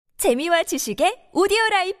재미와 지식의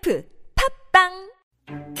오디오라이프 팝빵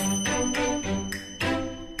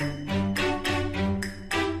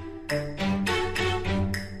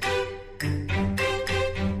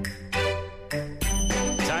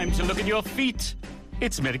Time to look at your feet.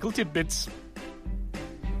 It's Medical Tidbits.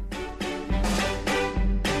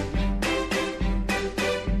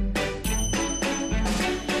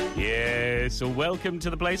 So welcome to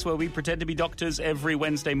the place where we pretend to be doctors every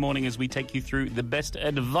Wednesday morning as we take you through the best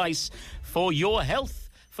advice for your health,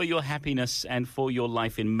 for your happiness, and for your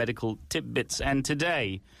life in Medical Tidbits. And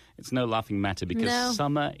today, it's no laughing matter because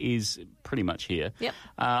summer is pretty much here. Yep.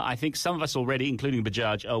 I think some of us already, including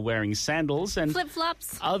Bajaj, are wearing sandals. And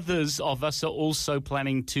flip-flops. Others of us are also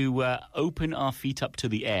planning to open our feet up to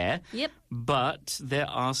the air. Yep. But there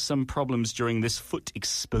are some problems during this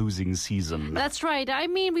foot-exposing season. That's right. I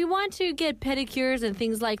mean, we want to get pedicures and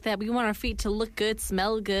things like that. We want our feet to look good,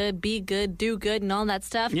 smell good, be good, do good, and all that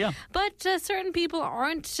stuff. Yeah. But certain people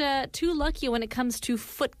aren't too lucky when it comes to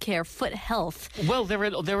foot care, foot health. Well,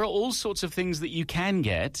 there are all sorts of things that you can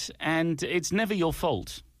get, and it's never your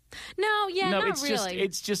fault. No, not it's really.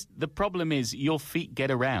 It's just the problem is your feet get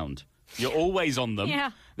around. You're always on them.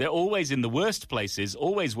 Yeah. They're always in the worst places,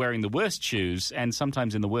 always wearing the worst shoes, and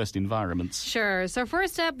sometimes in the worst environments. Sure. So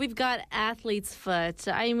first up, we've got athlete's foot.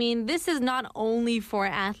 I mean, this is not only for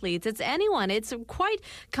athletes. It's anyone. It's quite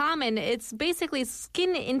common. It's basically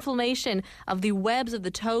skin inflammation of the webs of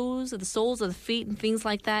the toes, of the soles of the feet, and things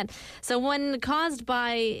like that. So when caused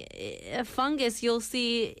by a fungus, you'll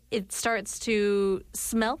see it starts to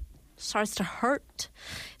smell, starts to hurt,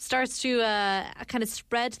 starts to kind of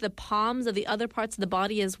spread to the palms of the other parts of the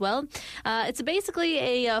body as well. It's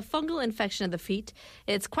basically a fungal infection of the feet.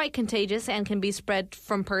 It's quite contagious and can be spread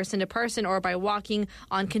from person to person or by walking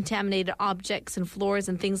on contaminated objects and floors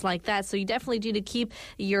and things like that. So you definitely need to keep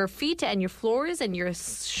your feet and your floors and your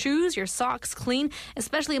shoes, your socks clean,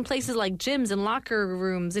 especially in places like gyms and locker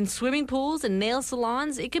rooms and swimming pools and nail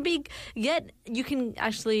salons. It could be, you can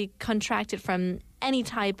actually contract it from any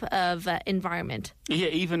type of environment. Yeah,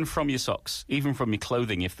 even from your socks, even from your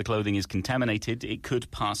clothing. If the clothing is contaminated, it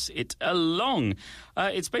could pass it along.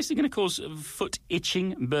 It's basically going to cause foot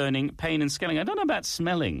itching, burning, pain and swelling. I don't know about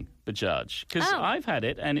smelling, Bajaj, because I've had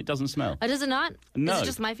it and it doesn't smell. Does it not? No. Is it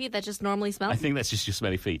just my feet that just normally smell? I think that's just your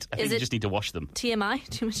smelly feet. I think you just need to wash them. TMI?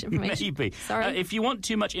 Too much information? Maybe. Sorry. If you want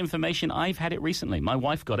too much information, I've had it recently. My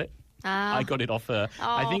wife got it. I got it off her.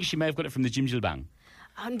 I think she may have got it from the Jimjilbang.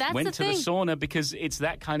 That's Went the to thing. the sauna because it's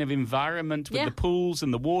that kind of environment with the pools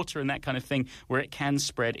and the water and that kind of thing where it can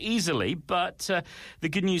spread easily. But the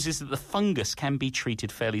good news is that the fungus can be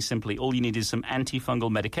treated fairly simply. All you need is some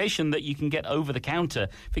antifungal medication that you can get over the counter.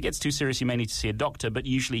 If it gets too serious, you may need to see a doctor, but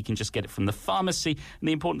usually you can just get it from the pharmacy. And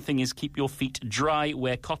the important thing is keep your feet dry,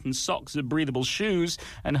 wear cotton socks and breathable shoes,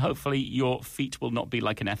 and hopefully your feet will not be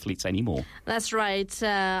like an athlete's anymore. That's right.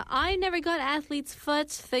 I never got athlete's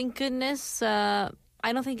foot, thank goodness.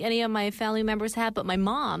 I don't think any of my family members have, but my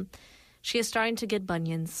mom, she is starting to get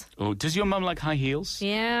bunions. Oh, does your mum like high heels?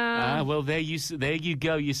 Yeah. Well, there you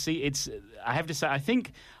go. You see, I have to say, I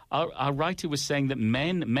think our writer was saying that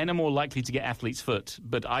men are more likely to get athlete's foot,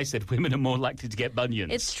 but I said women are more likely to get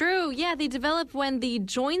bunions. It's true. Yeah, they develop when the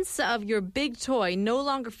joints of your big toe no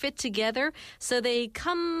longer fit together, so they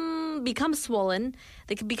become swollen,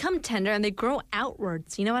 they can become tender, and they grow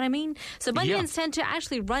outwards. You know what I mean? So bunions tend to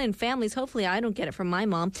actually run in families. Hopefully I don't get it from my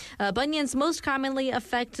mom. Bunions most commonly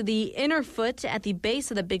affect the inner foot at the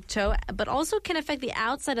base of the big toe, but also can affect the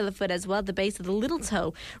outside of the foot as well, the base of the little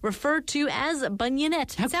toe, referred to as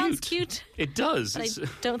bunionette. Sounds cute. It does. But I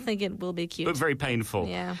don't think it will be cute. But very painful.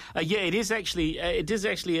 Yeah. It is actually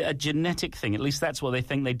a genetic thing. At least that's what they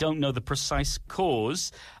think. They don't know the precise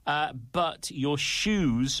cause, but your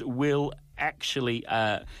shoes will actually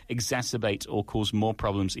exacerbate or cause more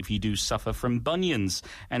problems if you do suffer from bunions.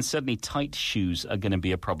 And certainly tight shoes are going to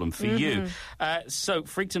be a problem for you. So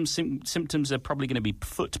symptoms are probably going to be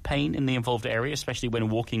foot pain in the involved area, especially when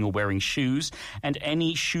walking or wearing shoes. And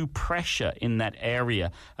any shoe pressure in that area,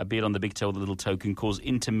 be it on the big toe or the little toe, can cause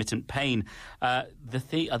intermittent pain.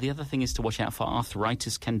 The other thing is to watch out for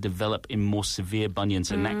arthritis can develop in more severe bunions,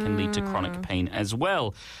 and that can lead to chronic pain as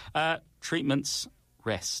well. Treatments,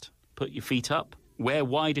 rest. Put your feet up, wear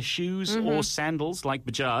wider shoes or sandals like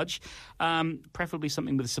Bajaj, preferably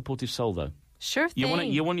something with a supportive sole, though. Sure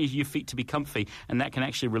thing. You want your feet to be comfy, and that can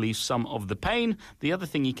actually relieve some of the pain. The other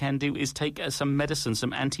thing you can do is take some medicine,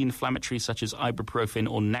 some anti-inflammatories such as ibuprofen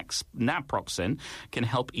or naproxen can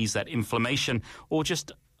help ease that inflammation, or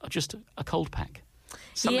just a cold pack.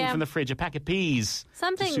 Something from the fridge, a pack of peas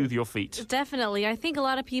to soothe your feet. Definitely. I think a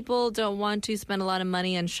lot of people don't want to spend a lot of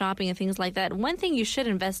money on shopping and things like that. One thing you should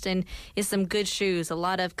invest in is some good shoes. A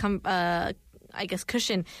lot of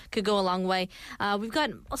cushion could go a long way. We've got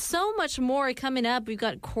so much more coming up. We've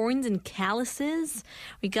got corns and calluses.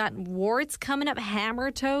 We got warts coming up,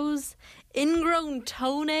 hammer toes, ingrown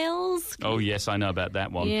toenails. Oh, yes, I know about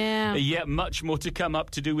that one. Yeah. Much more to come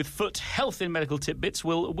up to do with foot health in Medical Tidbits.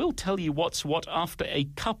 We'll tell you what's what after a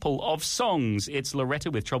couple of songs. It's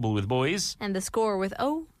Loretta with Trouble with Boys. And the score with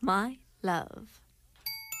Oh My Love.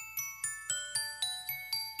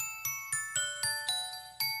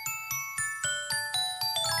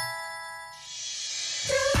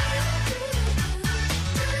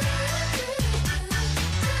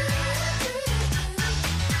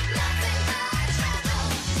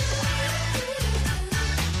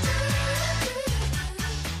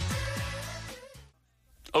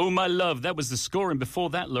 Oh, My Love, that was the score. And before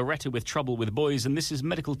that, Loretta with Trouble with Boys. And this is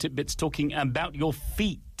Medical Tidbits talking about your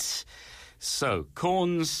feet. So,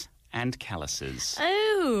 corns and calluses.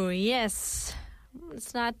 Oh, yes.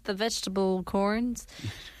 It's not the vegetable corns.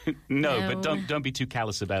 No, but don't be too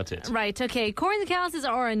callous about it. Right, okay. Corns and calluses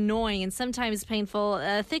are annoying and sometimes painful.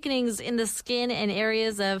 Thickenings in the skin and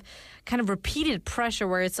areas of kind of repeated pressure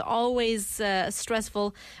where it's always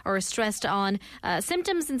stressful or stressed on.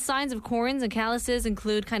 Symptoms and signs of corns and calluses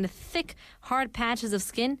include kind of thick, hard patches of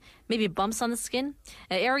skin, maybe bumps on the skin,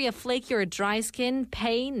 an area of flaky or dry skin,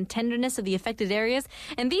 pain and tenderness of the affected areas.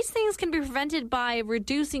 And these things can be prevented by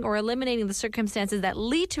reducing or eliminating the circumstances that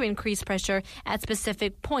lead to increased pressure at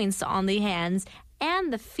specific points on the hands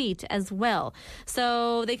and the feet as well.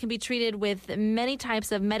 So they can be treated with many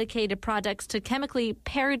types of medicated products to chemically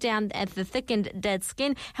pare down at the thickened dead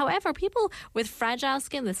skin. However, people with fragile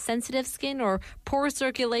skin, with sensitive skin or poor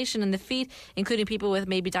circulation in the feet, including people with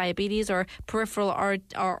maybe diabetes or peripheral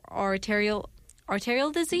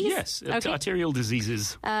arterial disease? Yes, arterial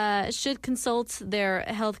diseases. Should consult their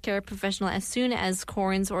healthcare professional as soon as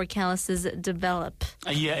corns or calluses develop.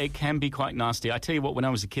 Yeah, it can be quite nasty. I tell you what, when I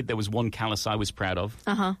was a kid, there was one callus I was proud of.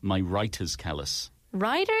 My writer's callus.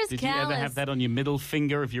 Writer's Did callus. you ever have that on your middle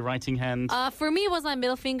finger of your writing hand? For me, it was on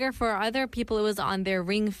middle finger. For other people, it was on their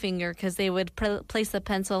ring finger because they would place the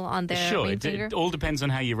pencil on their ring finger. It all depends on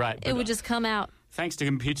how you write. It would just come out. Thanks to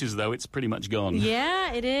computers, though, it's pretty much gone.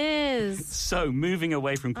 Yeah, it is. So, moving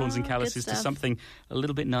away from corns and calluses to something a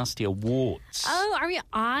little bit nastier, warts. Oh,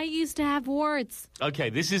 I used to have warts. Okay,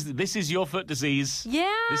 this is your foot disease.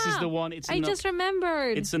 Yeah. This is the one. I just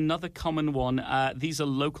remembered. It's another common one. These are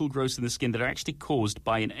local growths in the skin that are actually caused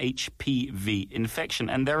by an HPV infection,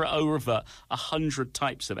 and there are over 100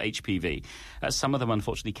 types of HPV. Some of them,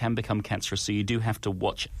 unfortunately, can become cancerous, so you do have to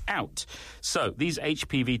watch out. So, these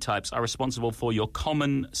HPV types are responsible for your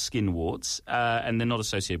common skin warts, and they're not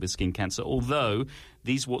associated with skin cancer, although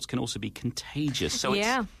these warts can also be contagious. So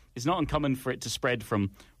it's not uncommon for it to spread from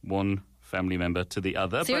one family member to the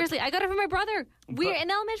other. Seriously, I got it from my brother. We're in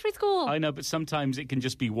elementary school. I know, but sometimes it can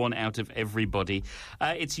just be one out of everybody.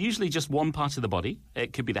 It's usually just one part of the body.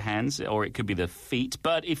 It could be the hands or it could be the feet.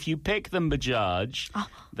 But if you pick them, Bajaj,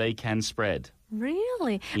 they can spread.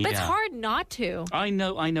 Really? But it's hard not to. I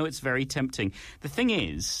know. It's very tempting. The thing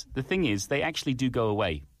is, they actually do go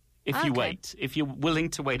away. If you wait, if you're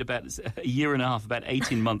willing to wait about a year and a half, about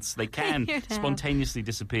 18 months, they can spontaneously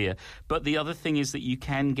disappear. But the other thing is that you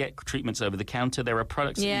can get treatments over the counter. There are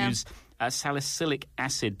products that use salicylic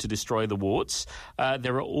acid to destroy the warts.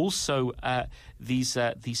 There are also these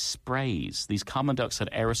sprays, these carbon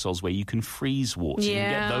dioxide aerosols where you can freeze warts. You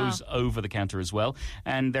can get those over the counter as well.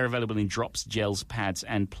 And they're available in drops, gels, pads,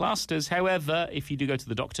 and plasters. However, if you do go to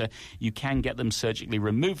the doctor, you can get them surgically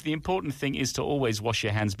removed. The important thing is to always wash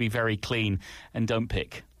your hands, be very clean, and don't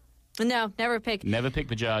pick. No, never pick. Never pick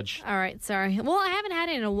the judge. All right, sorry. Well, I haven't had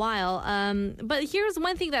it in a while. But here's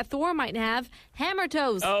one thing that Thor might have: hammer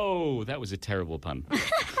toes. Oh, that was a terrible pun.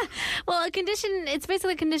 Well, it's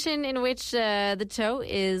basically a condition in which the toe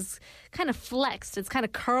is kind of flexed. It's kind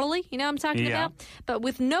of curly, you know what I'm talking about? But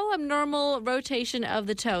with no abnormal rotation of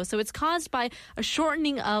the toe. So it's caused by a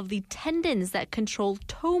shortening of the tendons that control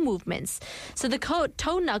toe movements. So the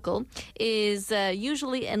toe knuckle is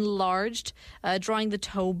usually enlarged, drawing the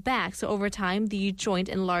toe back. So over time, the joint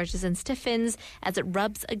enlarges and stiffens as it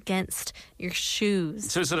rubs against your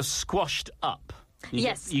shoes. So it's sort of squashed up. You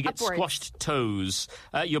get upwards. Squashed toes.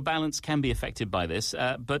 Your balance can be affected by this,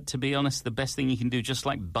 but to be honest, the best thing you can do, just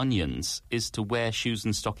like bunions, is to wear shoes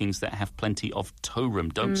and stockings that have plenty of toe room.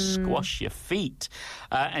 Don't squash your feet.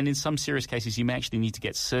 And in some serious cases, you may actually need to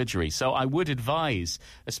get surgery. So I would advise,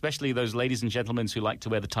 especially those ladies and gentlemen who like to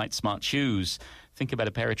wear the tight, smart shoes, think about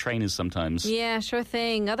a pair of trainers sometimes. Yeah, sure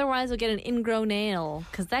thing. Otherwise, we'll get an ingrown nail,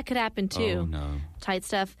 because that could happen too. Oh, no. Tight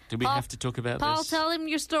stuff. Do we have to talk about Paul, this? tell him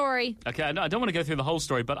your story. Okay, I don't want to go through the whole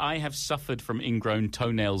story, but I have suffered from ingrown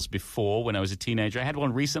toenails before when I was a teenager. I had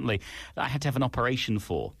one recently that I had to have an operation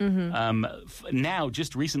for. Now,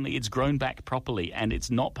 just recently, it's grown back properly, and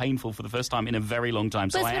it's not painful for the first time in a very long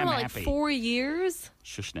time, so But I it's am been, happy. like 4 years?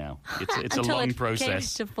 Shush now. It's a Until long it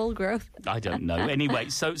process. came to full growth. I don't know. Anyway,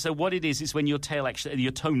 so what it is when your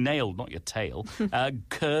toenail, not your tail,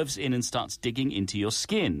 curves in and starts digging into your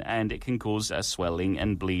skin, and it can cause swelling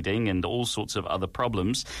and bleeding and all sorts of other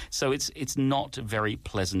problems. So it's not very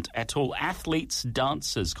pleasant at all. Athletes,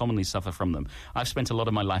 dancers commonly suffer from them. I've spent a lot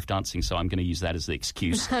of my life dancing, so I'm going to use that as the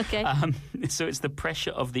excuse. Okay. So it's the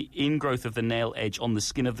pressure of the ingrowth of the nail edge on the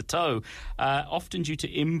skin of the toe, often due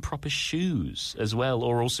to improper shoes as well,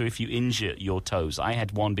 or also if you injure your toes. I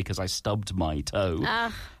had one because I stubbed my toe.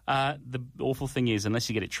 The awful thing is, unless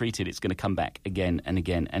you get it treated, it's going to come back again and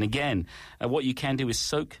again and again. What you can do is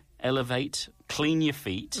soak, elevate, clean your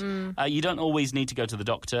feet. You don't always need to go to the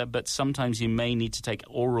doctor, but sometimes you may need to take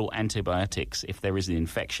oral antibiotics if there is an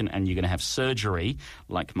infection and you're going to have surgery,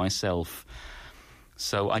 like myself.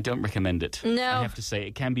 So I don't recommend it. No. I have to say,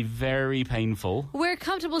 it can be very painful. Wear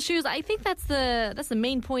comfortable shoes. I think that's the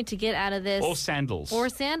main point to get out of this. Or sandals. Or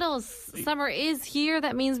sandals. Summer is here.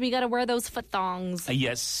 That means we got to wear those foot thongs.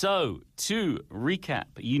 Yes. So, to recap,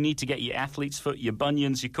 you need to get your athlete's foot, your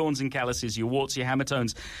bunions, your corns and calluses, your warts, your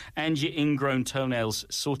hammertones, and your ingrown toenails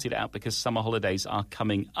sorted out because summer holidays are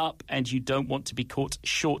coming up and you don't want to be caught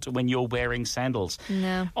short when you're wearing sandals.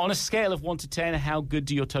 No. On a scale of 1 to 10, how good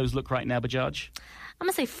do your toes look right now, Bajaj? I'm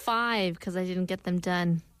going to say 5 because I didn't get them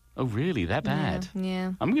done. Oh, really? That bad?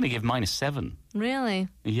 Yeah. I'm going to give mine a 7. Really?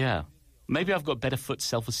 Yeah. Maybe I've got better foot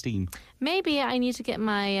self-esteem. Maybe I need to get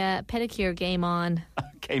my pedicure game on.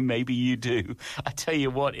 Okay, maybe you do. I tell you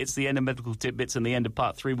what, it's the end of Medical Tidbits and the end of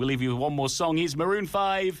part 3. We'll leave you with one more song. Here's Maroon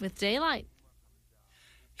 5. With Daylight.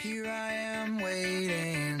 Here I am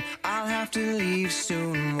waiting, I'll have to leave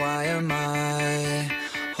soon. Why am I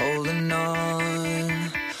holding on?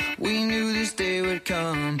 We knew this day would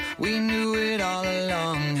come, we knew it all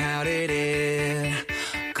along. How did it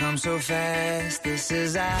come so fast? This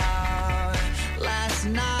is our last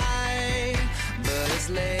night, but it's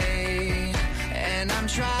late and I'm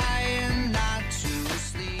trying